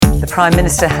The Prime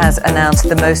Minister has announced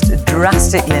the most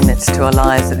drastic limits to our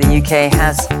lives that the UK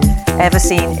has ever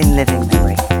seen in living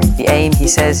memory. The aim, he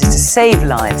says, is to save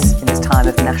lives in this time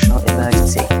of national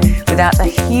emergency. Without a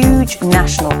huge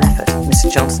national effort,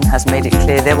 Mr Johnson has made it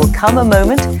clear there will come a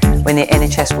moment when the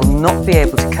NHS will not be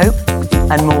able to cope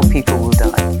and more people will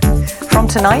die. From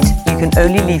tonight, you can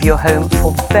only leave your home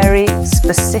for very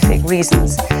specific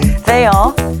reasons. They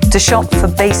are to shop for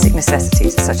basic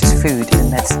necessities such as food and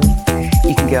medicine.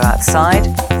 You can go outside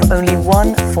for only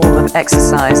one form of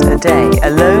exercise a day,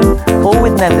 alone or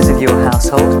with members of your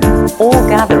household. All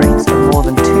gatherings of more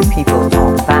than 2 people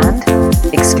are banned,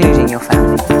 excluding your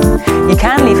family. You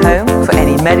can leave home for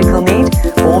any medical need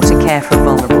or to care for a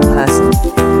vulnerable person.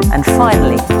 And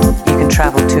finally, you can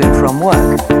travel to and from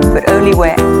work, but only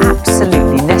where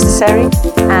absolutely necessary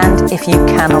and if you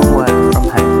cannot work from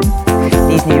home.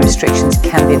 These new restrictions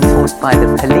can be enforced by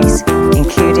the police,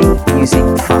 including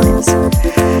using fines.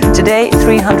 Today,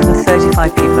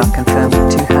 335 people are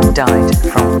confirmed to have died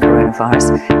from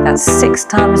coronavirus. That's 6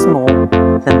 times more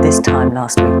than this time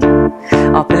last week.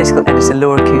 Our political editor,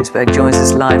 Laura Koonsberg, joins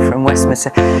us live from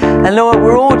Westminster. And Laura,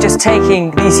 we're all just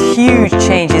taking these huge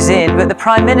changes in, but the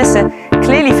Prime Minister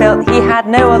clearly felt he had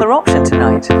no other option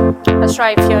tonight. That's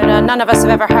right, Fiona. None of us have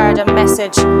ever heard a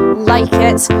message like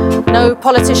it. No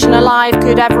politician alive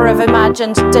could ever have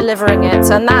imagined delivering it.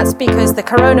 And that's because the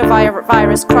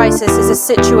coronavirus crisis is a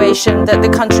situation that the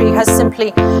country has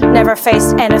simply never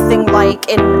faced anything like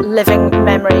in living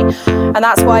memory. And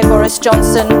that's why Boris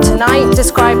Johnson tonight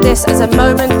described this as a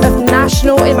moment of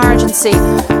national emergency.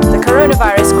 The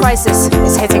coronavirus crisis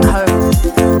is hitting home.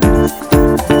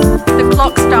 The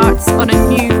clock starts on a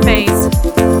new phase.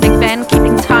 Big Ben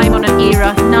keeping time on an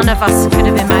era none of us could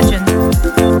have imagined.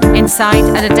 Inside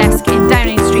at a desk in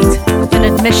Downing Street,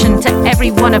 an admission to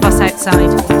every one of us outside.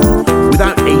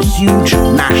 Without a huge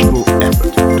national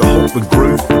effort to halt the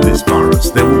growth of this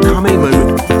virus, there will come a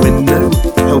moment when no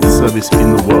health service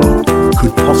in the world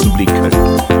could possibly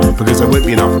cope, because there won't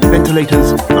be enough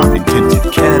ventilators, enough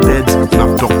intensive care beds,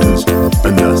 enough doctors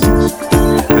and nurses.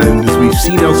 And as we've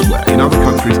seen elsewhere in other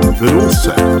countries that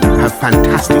also have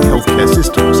fantastic healthcare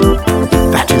systems,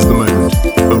 that is the moment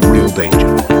of real danger.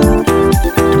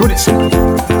 To put it simply,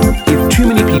 if too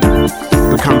many people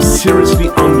become seriously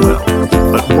unwell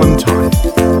at one time,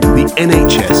 the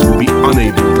NHS will be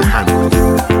unable to handle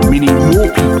it, meaning more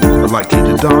people are likely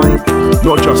to die,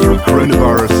 not just from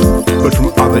coronavirus, but from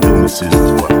other illnesses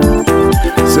as well.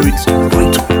 So it's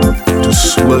vital to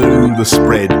slow the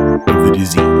spread of the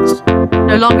disease.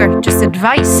 No longer just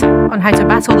advice on how to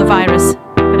battle the virus,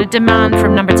 but a demand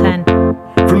from Number 10.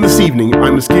 From this evening,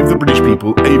 I must give the British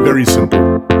people a very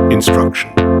simple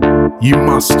instruction. You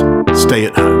must stay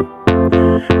at home.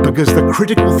 Because the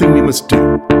critical thing we must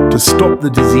do to stop the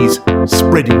disease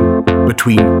spreading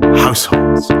between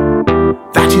households.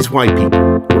 That is why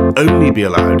people will only be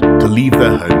allowed to leave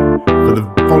their home for the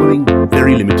following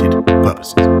very limited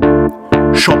purposes.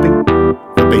 Shopping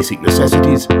for basic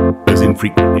necessities as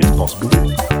infrequently as possible.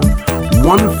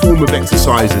 One form of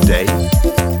exercise a day,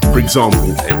 for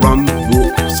example, a run,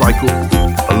 walk, cycle,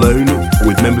 alone or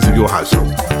with members of your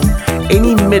household.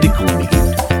 Any medical need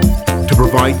to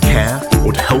provide care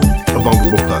or to help a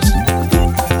vulnerable person,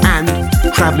 and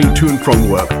travelling to and from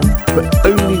work, but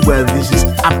only where this is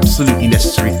absolutely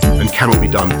necessary and cannot be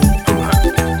done from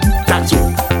home. That's all.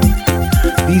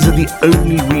 These are the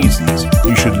only reasons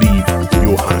you should leave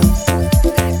your home.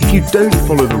 If you don't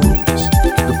follow the rules,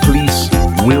 the police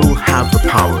will have the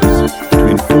powers to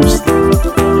enforce them,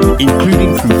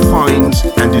 including through fines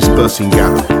and dispersing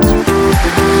gatherings.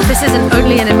 This isn't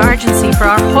only an emergency for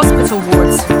our hospital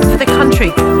wards, but for the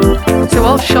country. So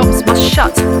all shops must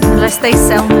shut unless they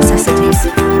sell necessities.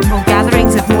 All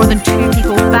gatherings of more than 2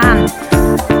 people banned.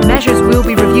 Measures will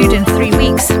be reviewed in 3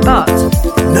 weeks, but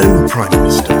no Prime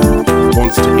Minister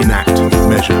wants to enact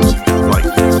measures like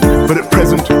this. But at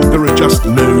present, there are just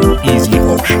no easy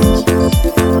options.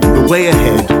 The way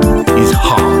ahead is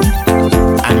hard,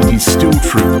 and it is still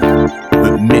true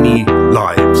that many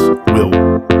lives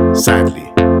will,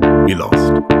 sadly, be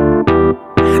lost.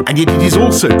 And yet it is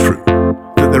also true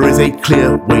that there is a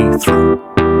clear way through.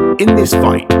 In this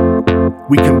fight,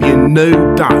 we can be in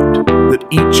no doubt that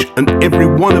each and every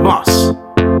one of us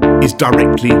is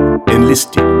directly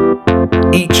enlisted.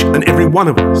 Each and every one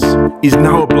of us is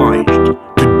now obliged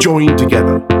to join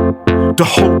together to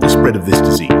halt the spread of this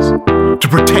disease, to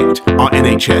protect our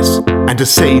NHS and to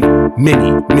save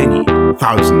many, many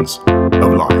thousands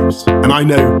of lives. And I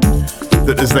know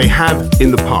that as they have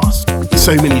in the past,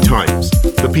 so many times,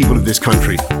 the people of this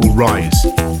country will rise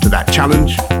to that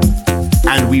challenge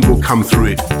and we will come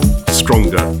through it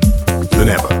stronger than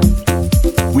ever.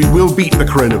 We will beat the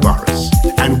coronavirus,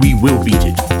 and we will beat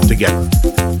it together.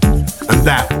 And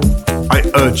therefore, I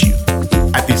urge you,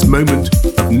 at this moment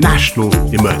of national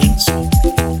emergency,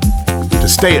 to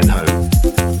stay at home,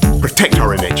 protect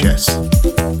our NHS,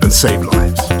 and save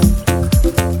lives.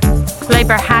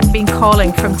 Labour had been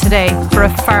calling from today for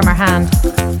a firmer hand.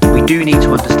 We do need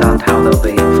to understand how they'll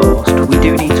be enforced. We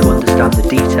do need to understand the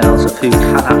details of who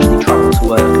can actually travel to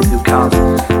work and who can't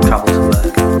travel to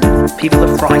work. People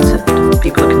are frightened,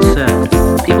 people are concerned,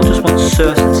 people just want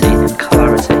certainty and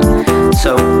clarity.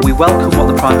 So we welcome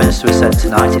what the Prime Minister has said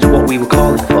tonight, it's what we were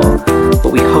calling for,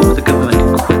 but we hope the government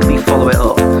can quickly follow it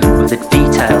up with the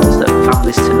details that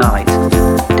families tonight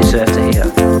deserve to hear.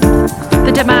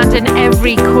 The demand in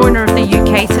every corner of the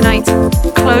UK tonight: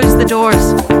 close the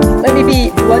doors. Let me be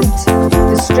blunt.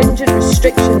 The stringent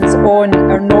restrictions on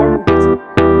our normal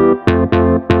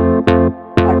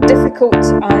are difficult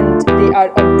and they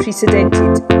are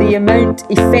unprecedented. They amount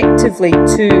effectively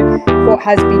to what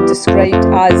has been described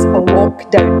as a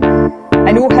lockdown.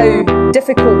 I know how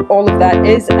difficult all of that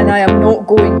is, and I am not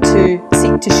going to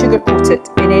seek to sugarcoat it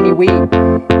in any way.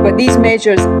 But these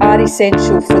measures are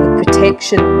essential for the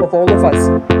protection of all of us.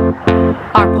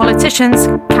 Our politicians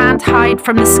can't hide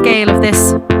from the scale of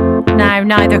this. Now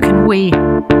neither can we.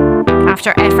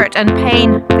 After effort and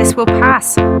pain, this will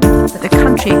pass, but the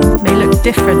country may look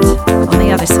different on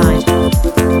the other side.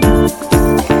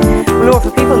 Well, Laura,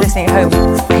 for people listening at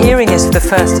home, hearing this for the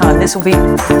first time, this will be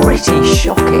pretty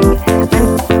shocking.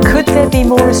 And could there be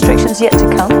more restrictions yet to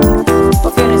come?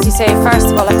 Well, Fiona, as you say, first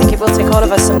of all, I think it will take all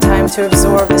of us some time to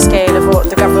absorb the scale of what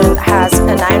the government has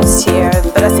announced here.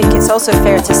 But I think it's also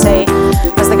fair to say,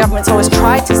 as the government's always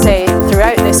tried to say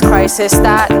throughout this crisis,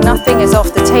 that nothing is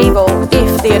off the table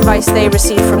if the advice they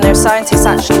receive from their scientists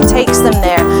actually takes them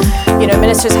there. You know,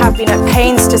 ministers have been at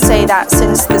pains to say that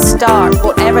since the start.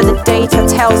 Whatever the data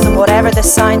tells them, whatever the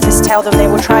scientists tell them, they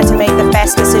will try to make the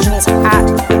best decisions at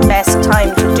the best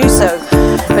time to do so.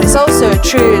 But it's also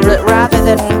true that rather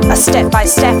than a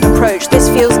step-by-step approach, this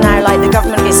feels now like the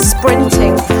government is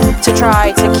sprinting to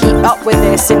try to keep up with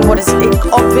this in what is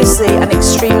obviously an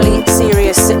extremely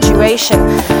serious situation.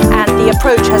 And the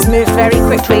approach has moved very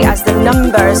quickly as the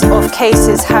numbers of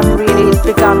cases have really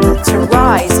begun to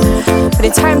rise. But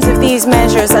in terms of these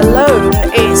measures alone,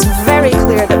 it's very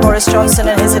clear that Boris Johnson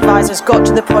and his advisors got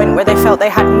to the point where they felt they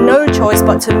had no choice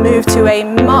but to move to a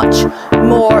much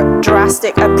more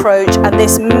drastic approach, and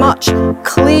this much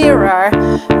clearer,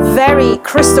 very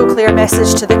crystal clear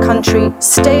message to the country: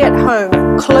 stay at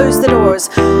home, close the doors.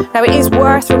 Now, it is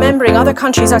worth remembering other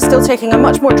countries are still taking a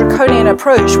much more draconian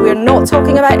approach. We're not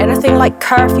talking about anything like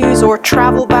curfews or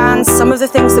travel bans, some of the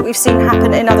things that we've seen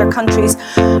happen in other countries.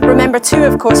 Remember too,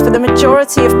 of course, for the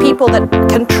majority of people that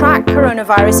contract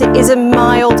coronavirus, it is a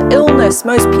mild illness.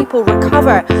 Most people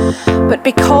recover. But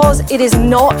because it is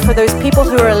not for those people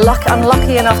who are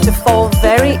unlucky enough to fall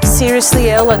very seriously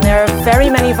ill, and there are very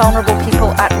many vulnerable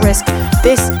people at risk,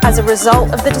 this, as a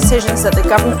result of the decisions that the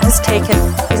government has taken,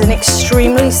 is an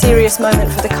extremely serious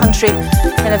moment for the country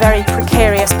in a very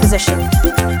precarious position.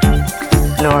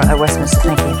 Laura at Westminster,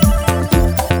 thank you.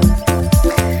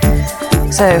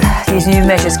 So these new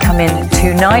measures come in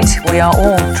tonight. We are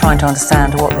all trying to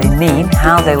understand what they mean,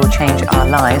 how they will change our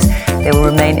lives. They will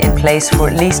remain in place for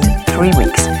at least 3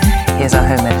 weeks. Here's our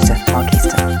home editor, Mark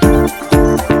Easton.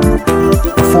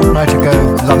 A fortnight ago,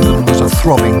 London was a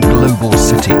throbbing global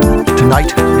city.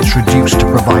 Tonight, it's reduced to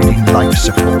providing life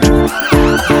support.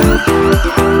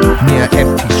 Near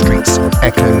empty streets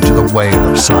echo to the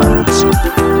wail of silence.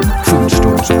 Food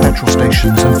stores, petrol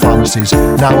stations and pharmacies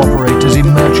now operate as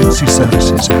emergency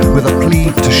services with a plea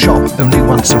to shop only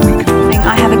once a week.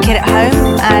 I have a kid at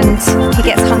home and he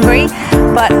gets hungry,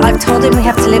 but I've told him we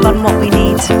have to live on what we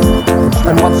need.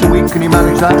 And once a week, can you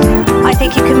manage that? I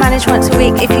think you can manage once a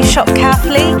week if you shop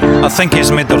carefully. I think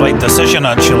he's made the right decision,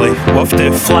 actually. We have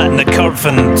to flatten the curve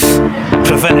and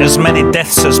prevent as many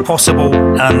deaths as possible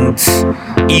and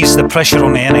ease the pressure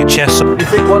on the NHS. You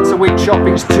think once a week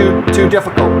shopping's too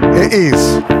difficult? It is.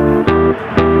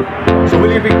 So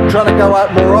will you be trying to go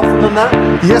out more often than that?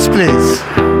 Yes, please.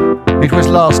 It was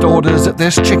last orders at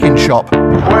this chicken shop.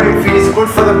 Well, if it's good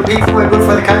for the people and good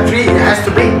for the country, it has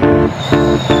to be.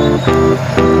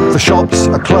 The shops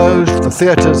are closed, the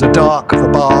theatres are dark, the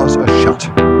bars are shut.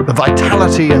 The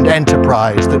vitality and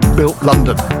enterprise that built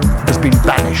London has been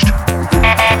banished.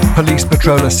 Police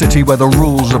patrol a city where the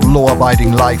rules of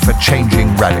law-abiding life are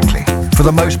changing radically. For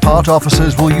the most part,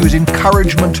 officers will use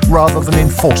encouragement rather than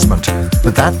enforcement,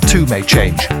 but that too may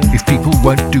change if people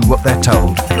won't do what they're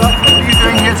told. What are you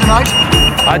doing here tonight?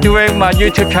 I'm doing my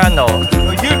YouTube channel.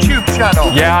 Your YouTube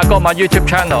channel? Yeah, I got my YouTube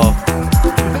channel.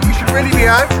 You think you should really be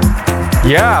out?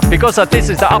 Yeah, because this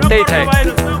is the updated.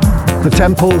 The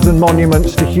temples and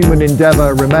monuments to human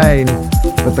endeavour remain,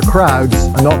 but the crowds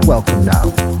are not welcome now.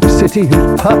 The city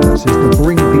whose purpose is to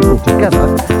bring people together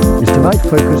is tonight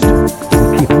focused on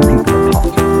keeping people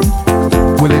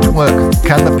apart. Will it work?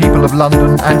 Can the people of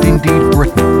London and indeed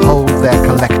Britain hold their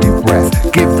collective breath,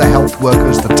 give the health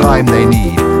workers the time they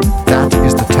need? That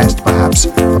is the test, perhaps,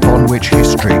 upon which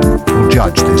history will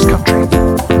judge this country.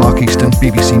 Mark Easton,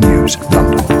 BBC News,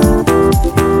 London.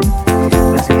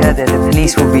 As we heard there, the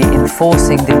police will be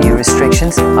enforcing the new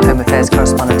restrictions. Our Home Affairs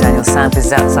correspondent Daniel Sampers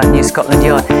is outside New Scotland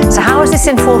Yard. So how is this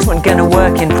enforcement going to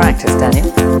work in practice, Daniel?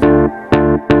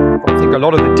 I think a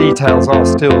lot of the details are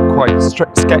still quite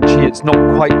sketchy. It's not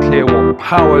quite clear what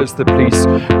powers the police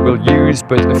will use,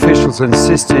 but officials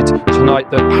insisted tonight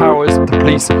that the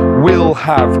police will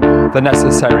have the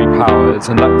necessary powers,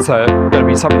 and that's going to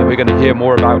be something that we're going to hear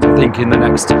more about, I think, in the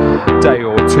next day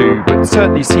or two. But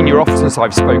certainly senior officers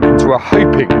I've spoken to are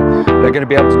hoping they're going to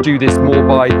be able to do this more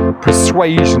by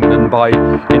persuasion than by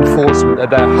enforcement.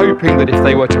 They're hoping that if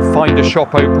they were to find a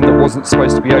shop open that wasn't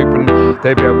supposed to be open,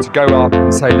 they'd be able to go up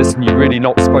and say, listen, you're really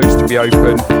not supposed to be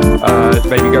open.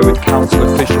 Maybe go with council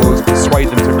officials, persuade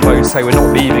them to close, say we're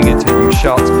not leaving it until you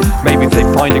shut. Maybe if they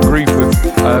find a group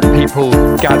of people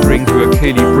gathering who are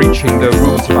clearly breaching the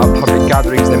rules about public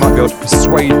gatherings, they might be able to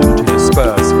persuade them to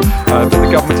disperse. But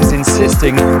the government is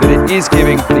insisting that it is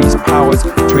giving police powers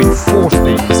to enforce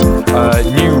these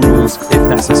new rules if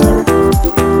necessary.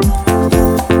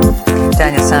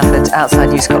 Daniel Sanford, outside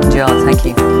New Scotland Yard, thank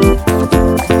you.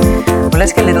 Well,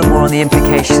 let's get a little more on the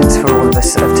implications for all of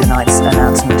us of tonight's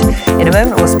announcement. In a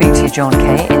moment, we'll speak to John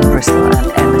Kay in Bristol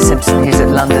and Emma Simpson, who's at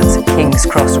London's King's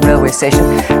Cross railway station.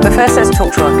 But first, let's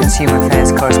talk to our Consumer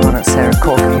Affairs correspondent, Sarah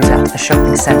Corker, who's at a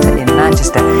shopping centre in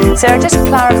Manchester. Sarah, just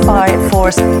clarify for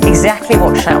us exactly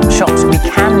what shops we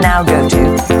can now go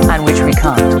to and which we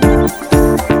can't.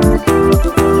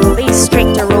 These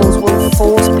stricter rules will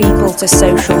force people to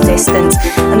social distance,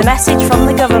 and the message from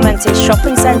the government is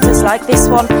shopping centres like this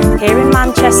one here in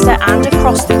Manchester and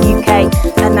across the UK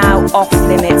are now off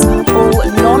limits. All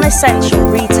non-essential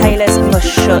retailers must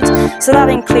shut, so that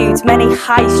includes many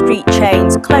high street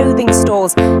chains, clothing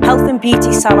stores, health and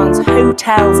beauty salons,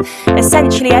 hotels,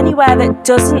 essentially anywhere that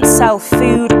doesn't sell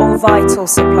food or vital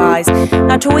supplies.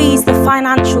 Now, to ease the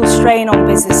financial strain on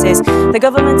businesses, the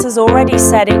government has already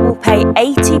said it will pay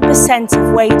 80%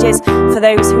 of wages for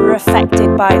those who are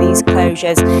affected by these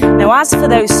closures. Now, as for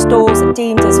those stores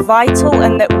deemed as vital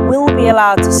and that will be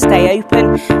allowed to stay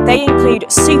open, they include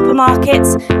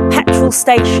supermarkets, petrol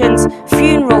stations,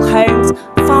 funeral homes,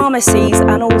 pharmacies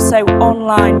and also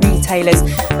online retailers.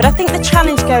 But I think the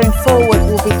challenge going forward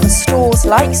will be for stores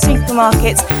like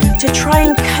supermarkets to try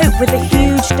and cope with the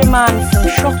huge demand from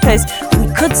shoppers.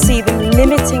 We could see them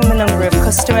limiting the number of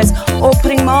customers or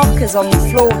putting markers on the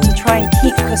floor to try and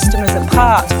keep customers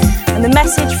apart. And the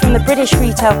message from the British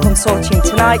Retail Consortium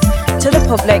tonight to the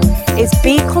public is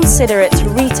be considerate to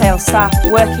retail staff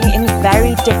working in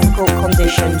very difficult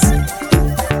conditions.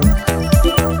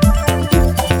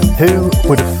 Who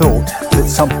would have thought that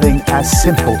something as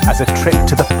simple as a trip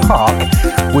to the park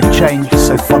would change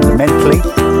so fundamentally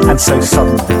and so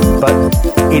suddenly? But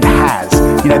it has.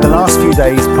 You know, the last few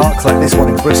days, parks like this one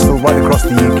in Bristol, right across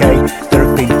the UK, there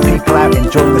have been people out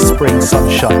enjoying the spring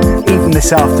sunshine. Even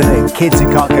this afternoon, kids who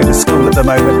can't go to school at the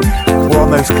moment were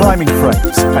on those climbing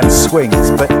frames and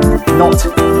swings, but not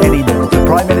anymore. The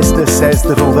Prime Minister says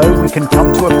that although we can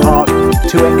come to a park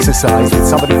to exercise with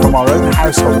somebody from our own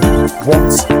household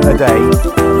once a day,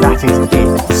 that is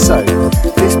it. So,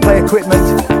 this play equipment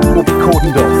will be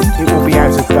cordoned off. It will be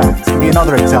out of bounds. Give you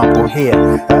another example here.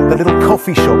 The little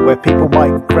coffee shop where people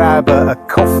might grab a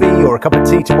coffee or a cup of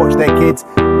tea to watch their kids,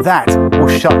 that will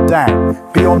shut down.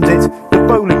 Beyond it, the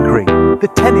bowling green, the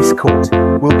tennis court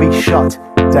will be shut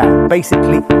down.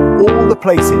 Basically, all the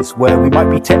places where we might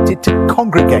be tempted to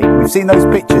congregate. We've seen those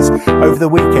pictures over the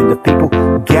weekend of people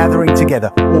gathering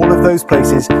together. All of those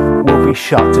places will be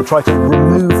shut to try to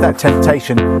remove that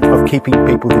temptation of keeping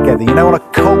people together. You know, on a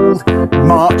cold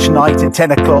March night at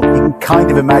 10 o'clock, you can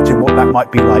kind of imagine what that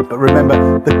might be like. But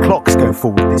remember, the clocks go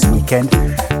forward this weekend.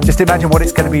 Just imagine what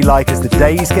it's going to be like as the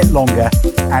days get longer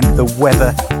and the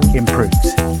weather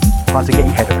improves. Hard to get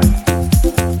your head around.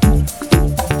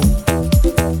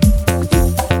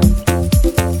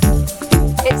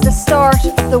 It's the start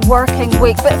of the working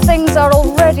week, but things are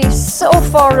already so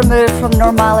far removed from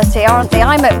normality, aren't they?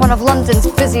 I'm at one of London's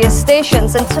busiest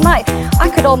stations, and tonight I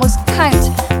could almost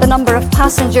count the number of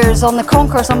passengers on the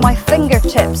concourse on my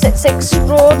fingertips. It's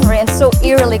extraordinary and so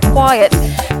eerily quiet,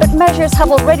 but measures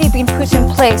have already been put in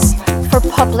place for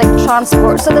public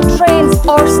transport. So the trains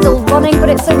are still running, but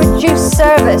it's a reduced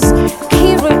service.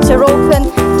 Key routes are open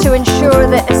to ensure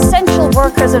that essential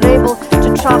workers are able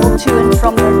to travel to and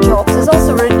from their jobs. There's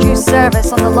also a reduced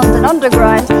service on the London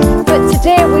Underground, but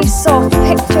today we saw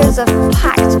pictures of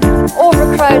packed,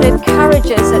 overcrowded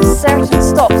carriages at certain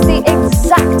stops, the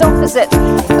exact opposite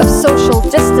of social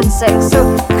distancing.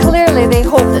 So clearly they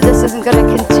hope that this isn't going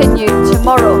to continue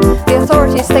tomorrow. The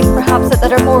authorities think perhaps that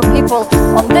there are more people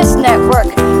on this network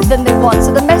than they want.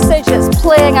 So the message that's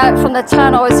playing out from the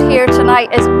tannoys here tonight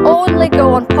is only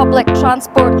go on public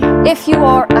transport if you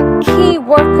are a key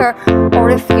worker or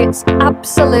if it's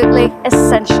absolutely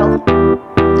essential.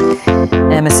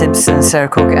 Emma Simpson, Sarah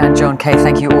Cook and John Kay,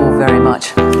 thank you all very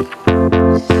much.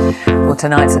 Well,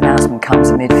 tonight's announcement comes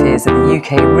amid fears that the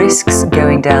UK risks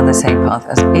going down the same path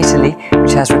as Italy,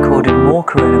 which has recorded more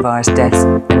coronavirus deaths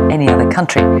than any other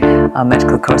country. Our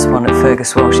medical correspondent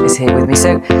Fergus Walsh is here with me.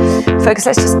 So, Fergus,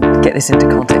 let's just get this into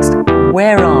context.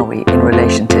 Where are we in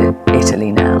relation to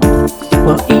Italy now?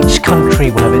 Well, each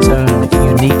country will have its own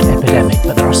unique epidemic,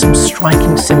 but there are some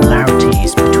striking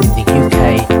similarities between the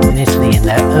UK and Italy in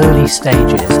their early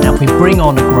stages. Now, if we bring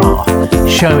on a graph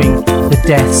showing the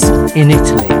deaths in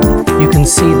Italy, you can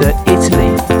see that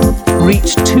Italy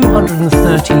reached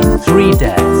 233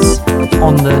 deaths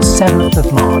on the 7th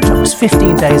of March. That was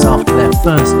 15 days after their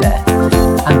first death.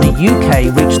 And the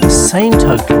UK reached the same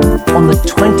total on the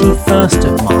 21st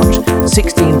of March,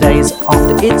 16 days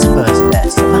after its first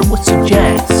death. So that would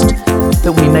suggest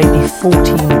that we may be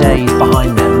 14 days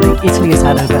behind them. Italy has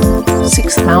had over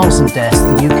 6,000 deaths,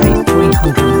 the UK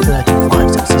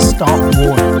 335, so it's a stark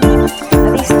warning.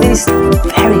 These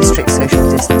very strict social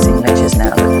distancing measures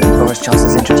now that Boris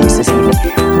Johnson's introduced this evening,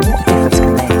 what difference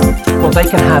can they make? Well, they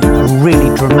can have a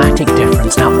really dramatic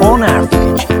difference. Now, on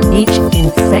average, each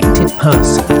infected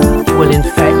person will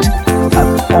infect,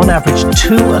 on average,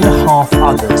 2.5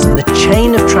 others, and the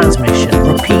chain of transmission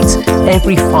repeats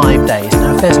every 5 days.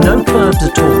 Now, if there's no curbs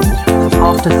at all,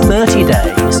 after 30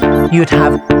 days, you'd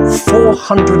have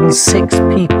 406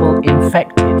 people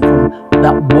infected from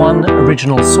that one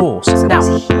original source. Now,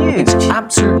 huge. It's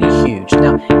absolutely huge.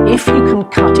 Now, if you can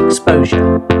cut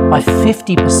exposure by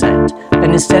 50%,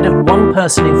 then instead of one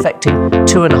person infecting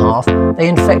 2.5, they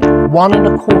infect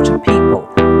 1.25 people.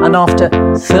 And after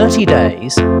 30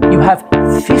 days, you have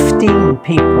 15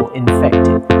 people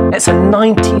infected. It's a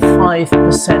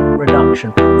 95%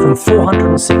 reduction from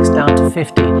 406 down to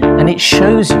 50. And it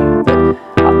shows you that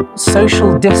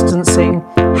social distancing,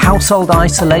 household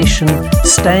isolation,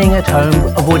 staying at home,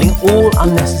 avoiding all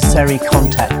unnecessary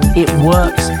contact, it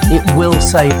works, it will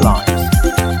save lives.